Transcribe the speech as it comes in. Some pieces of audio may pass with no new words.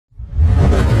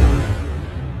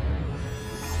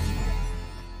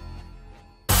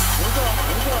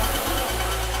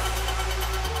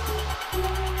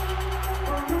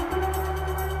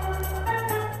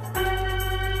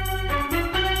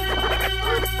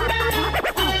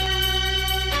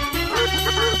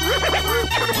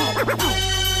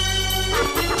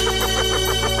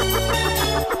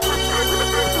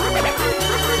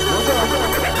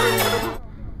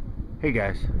Hey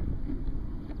guys,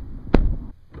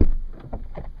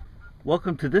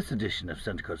 welcome to this edition of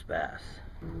Central Coast Bass.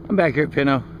 I'm back here at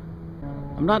Pinto.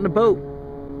 I'm not in a boat.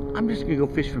 I'm just gonna go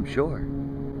fish from shore,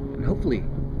 and hopefully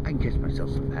I can catch myself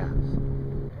some bass.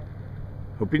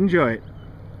 Hope you enjoy it.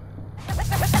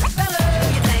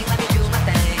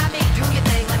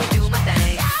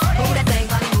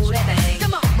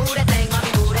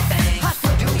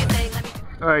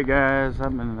 All right, guys,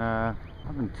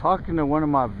 I've been talking to one of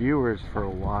my viewers for a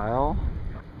while.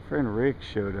 My friend Rick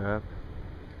showed up,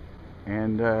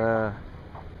 and I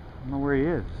don't know where he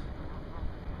is.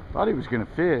 Thought he was gonna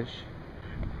fish,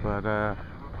 but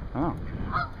oh,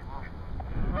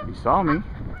 he saw me,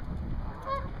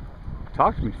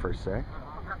 talked to me for a sec.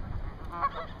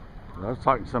 But I was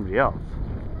talking to somebody else.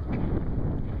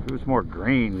 If it was more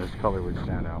green, this color would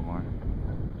stand out more.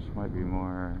 This might be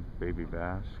more baby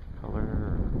bass color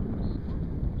or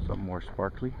something more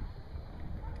sparkly.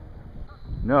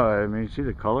 No, I mean, you see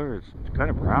the color? It's kind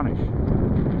of brownish.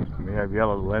 I mean, I have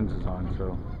yellow lenses on,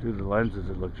 so through the lenses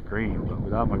it looks green, but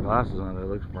without my glasses on it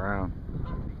looks brown.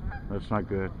 That's not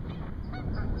good.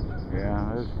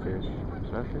 Yeah, there's a fish.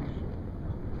 Is that fish?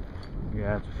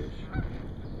 Yeah, it's fish.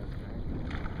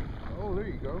 Oh, there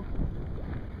you go.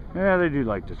 Yeah, they do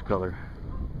like this color.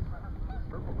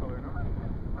 Purple color, no?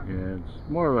 Yeah, it's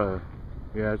more of a,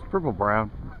 yeah, it's purple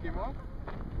brown. Came off?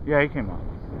 Yeah, he came off.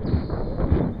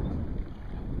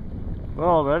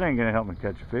 Well, that ain't gonna help me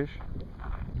catch a fish.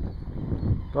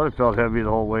 Thought it felt heavy the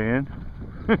whole way in.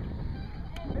 I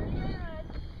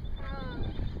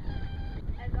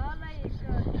got like a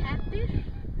catfish.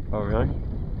 Oh, really?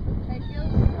 Like it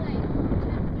was like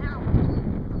 10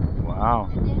 pounds. Wow.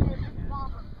 And then it just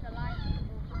lost the line.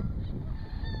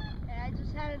 And I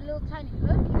just had a little tiny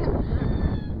hook.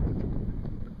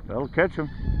 That'll catch him.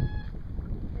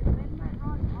 It bent my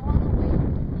rod all the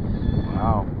way.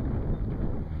 Wow.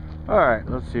 Alright,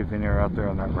 let's see if any are out there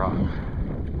on that rock.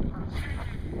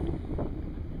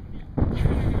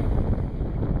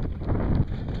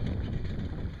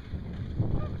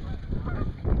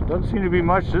 Doesn't seem to be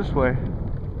much this way.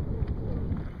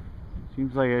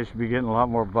 Seems like I should be getting a lot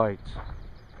more bites.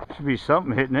 Should be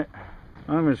something hitting it.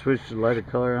 I'm going to switch to lighter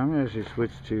color. I'm going to actually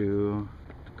switch to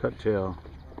cut tail.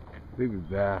 Baby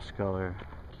bass color.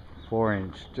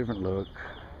 4-inch. Different look.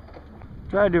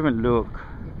 Try a different look.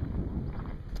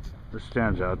 This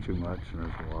stands out too much and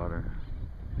there's water.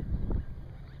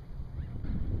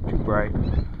 Too bright.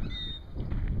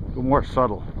 Go more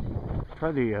subtle.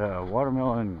 Try the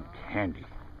watermelon candy.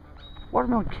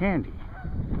 Watermelon candy.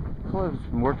 Color that's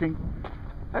been working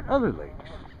at other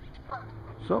lakes.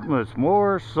 Something that's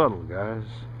more subtle, guys.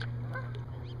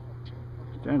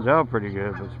 Stands out pretty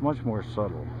good, but it's much more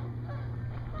subtle.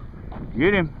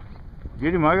 Get him.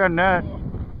 Get him, I got a net.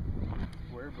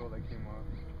 Wearable that came off.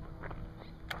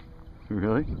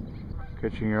 Really?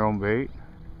 Catching your own bait?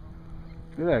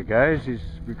 Look at that, guys. He's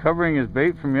recovering his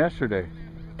bait from yesterday.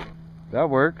 That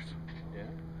works. Yeah.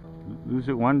 Lose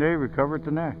it one day, recover it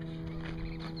the next.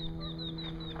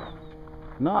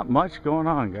 Not much going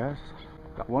on, guys.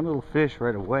 Got one little fish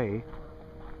right away.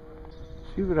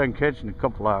 See what I can catch in a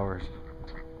couple hours.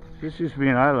 This used to be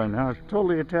an island, now it's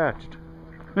totally attached.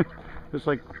 It's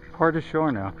like part of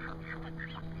shore now.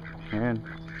 And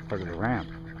part of the ramp.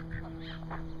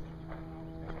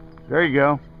 There you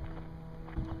go.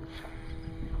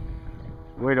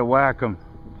 Way to whack them.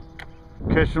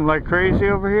 Catch them like crazy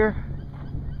over here.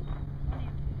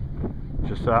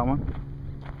 Just that one.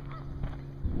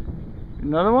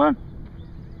 Another one.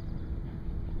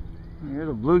 Here's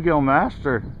a bluegill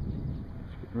master.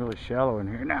 It's getting really shallow in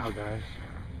here now, guys.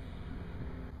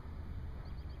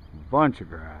 Bunch of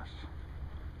grass.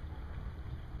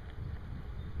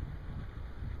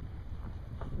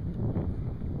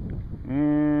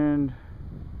 And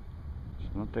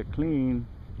it's not that clean.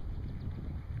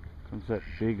 Comes that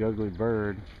big ugly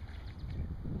bird.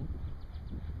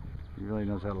 He really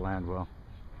knows how to land well.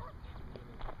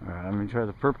 Alright, let me try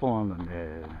the purple on the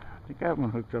Ned. I think I have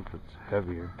one hooked up that's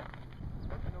heavier.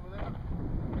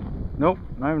 Nope,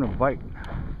 not even a bite.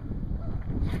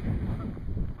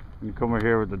 You come over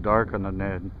here with the dark on the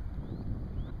Ned.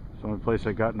 It's the only place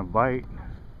I got in a bite.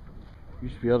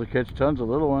 Used to be able to catch tons of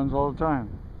little ones all the time.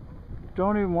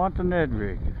 Don't even want the Ned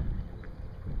rig.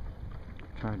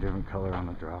 Try a different color on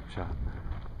the drop shot.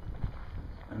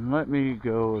 And let me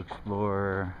go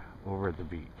explore over at the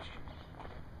beach.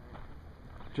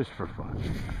 Just for fun.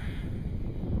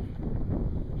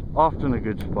 Often a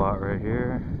good spot right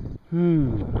here.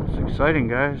 It's exciting,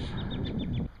 guys.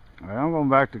 Alright, I'm going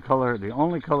back to color, the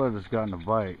only color that's gotten a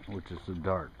bite, which is the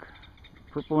dark.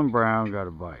 Purple and brown got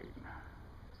a bite.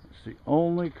 It's the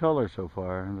only color so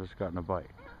far that's gotten a bite.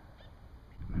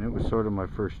 And it was sort of my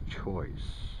first choice.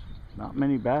 Not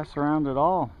many bass around at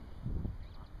all.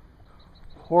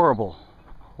 Horrible,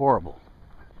 horrible.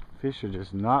 Fish are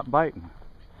just not biting.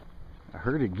 A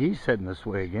herd of geese heading this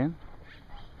way again.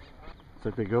 It's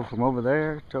like they go from over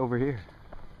there to over here.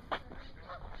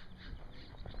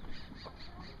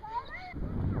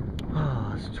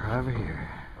 Oh, let's try over here.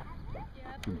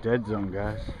 Dead zone,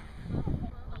 guys.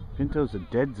 Pinto's a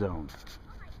dead zone.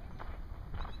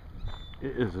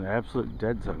 It is an absolute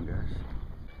dead zone, guys.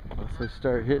 Unless I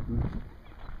start hitting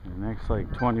in the next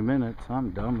like 20 minutes,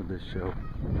 I'm done with this show.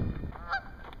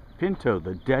 Pinto,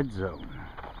 the dead zone.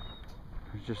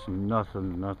 There's just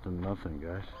nothing,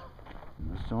 guys.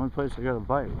 And that's the only place I got a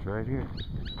bite, is right here.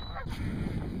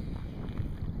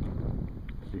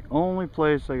 It's the only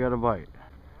place I got a bite.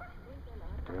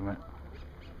 Damn it.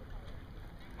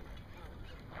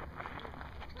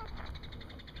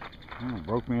 Oh, it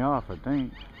broke me off, I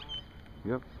think.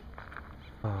 Yep.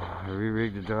 Oh, I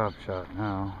re-rigged the drop shot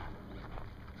now.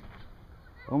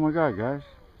 Oh my god, guys.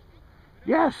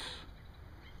 Yes!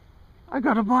 I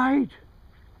got a bite!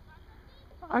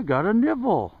 I got a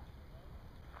nibble!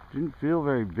 Didn't feel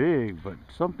very big, but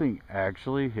something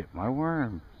actually hit my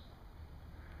worm.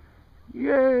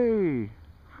 Yay!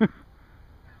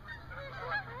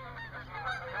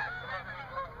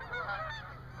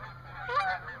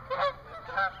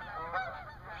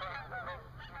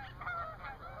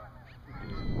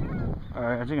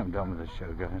 Alright, I think I'm done with this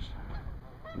show, guys.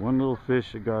 One little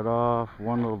fish that got off,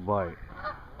 one little bite.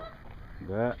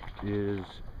 That is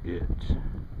it.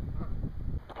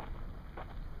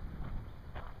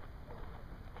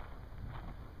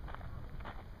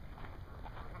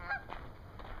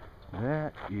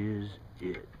 That is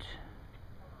it.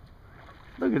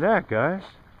 Look at that, guys.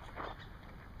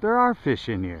 There are fish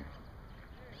in here.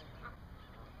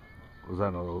 Was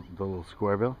that the little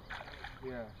square bill?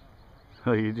 Yeah.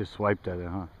 Oh, you just swiped at it,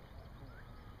 huh?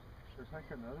 There's like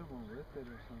another one with it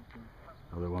or something.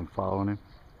 Other one following him?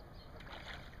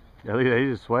 Yeah, look at that, he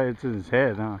just swiped. It's in his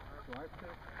head, huh? Swiped it?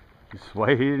 He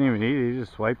swiped, he didn't even eat it, he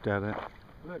just swiped at it.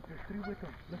 Look, there's 3 with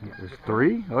them. Look, There's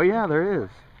 3? Oh yeah, there is.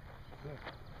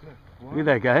 Look. Look at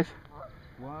that, guys.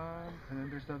 1, and then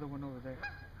there's the other one over there.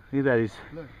 Look at that, he's...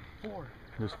 Look, 4.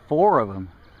 There's 4 of them.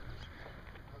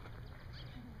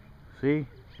 See?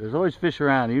 There's always fish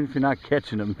around, even if you're not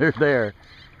catching them, they're there.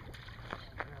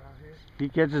 He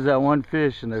catches that one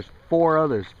fish and there's 4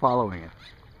 others following it.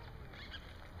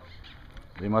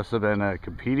 They must have been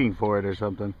competing for it or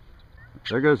something.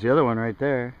 There goes the other one right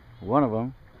there. One of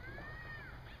them.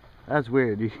 That's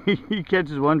weird. He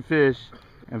catches one fish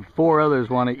and 4 others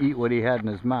want to eat what he had in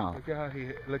his mouth. Look at how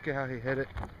he hit it.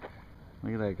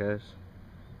 Look at that, guys.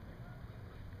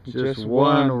 Just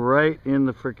one one. right in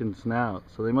the freaking snout.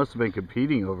 So they must have been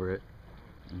competing over it.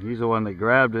 And he's the one that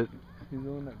grabbed it. He's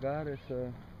the one that got it,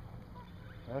 so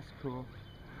that's cool.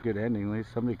 Good ending, at least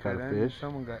somebody caught a fish.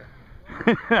 Someone got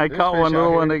I There's caught fish one out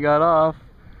little one here. that got off.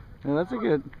 Yeah, that's a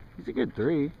good, he's a good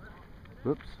 3.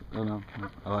 Whoops, oh no.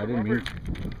 Oh, I didn't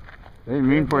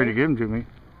mean for you to give him to me.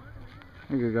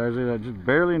 Look at guys, look at that, just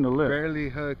barely in the lip. barely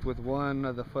hooked with one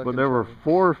of the fucking But there were troubles.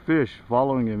 4 fish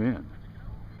following him in.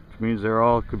 Which means they're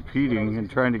all competing and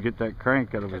trying to get that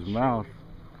crank out of his mouth.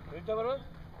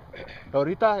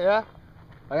 Ahorita, yeah?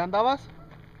 Ahí andabas?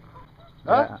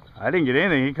 Yeah, I didn't get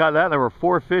anything. He caught that. There were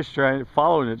 4 fish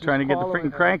following it, trying to get the following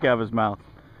freaking it. crank out of his mouth.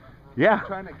 Yeah.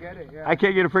 Trying to get it, yeah. I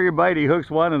can't get a freaking bite. He hooks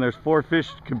one and there's 4 fish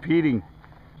competing.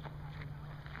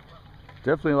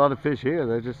 Definitely a lot of fish here.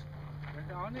 They're just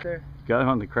There. got it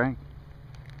on the crank.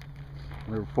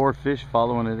 There were 4 fish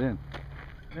following it in.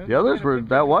 The others were,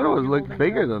 that one was looked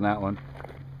bigger than that one.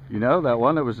 You know, that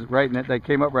one that was right in it, that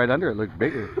came up right under it looked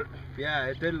bigger. Yeah,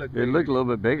 it did look It bigger. looked a little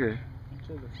bit bigger.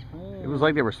 It was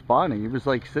like they were spawning. He was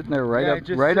like sitting there right Yeah, up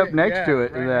just right up sit- next yeah, to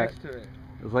it. right that next to it.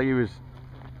 it was like he was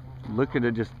looking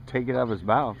to just take it out of his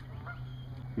mouth.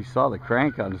 He saw the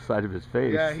crank on the side of his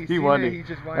face. Yeah, he seen wanted. it, he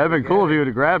just wanted That'd to been cool get if he it. would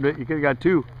have grabbed it. You could have got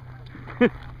 2.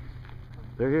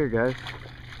 They're here, guys.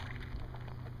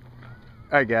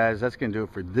 Alright guys, that's going to do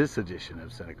it for this edition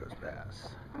of Seneca's Bass.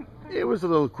 It was a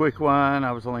little quick one.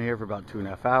 I was only here for about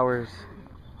 2.5 hours.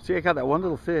 See, I caught that one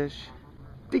little fish.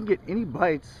 Didn't get any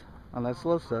bites on that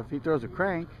slow stuff. He throws a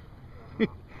crank.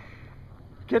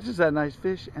 Catches that nice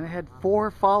fish, and it had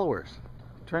 4 followers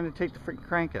trying to take the freaking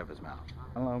crank out of his mouth.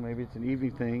 I don't know, maybe it's an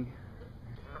evening thing.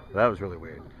 But that was really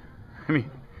weird. I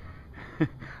mean,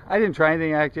 I didn't try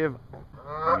anything active.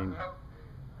 I mean,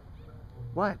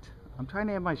 what? I'm trying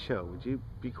to end my show. Would you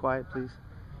be quiet, please?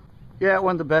 Yeah, it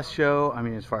wasn't the best show. I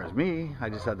mean, as far as me, I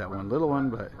just had that one little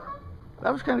one, but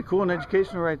that was kind of cool and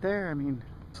educational right there. I mean,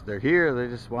 They're here, they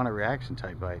just want a reaction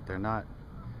type bite. They're not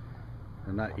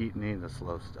eating any of the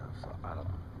slow stuff, so I don't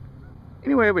know.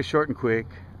 Anyway, it was short and quick.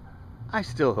 I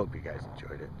still hope you guys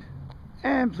enjoyed it.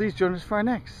 And please join us for our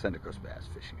next Center Coast Bass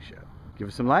Fishing Show. Give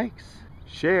us some likes,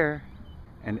 share,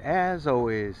 and as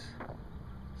always,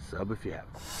 sub if you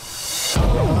haven't.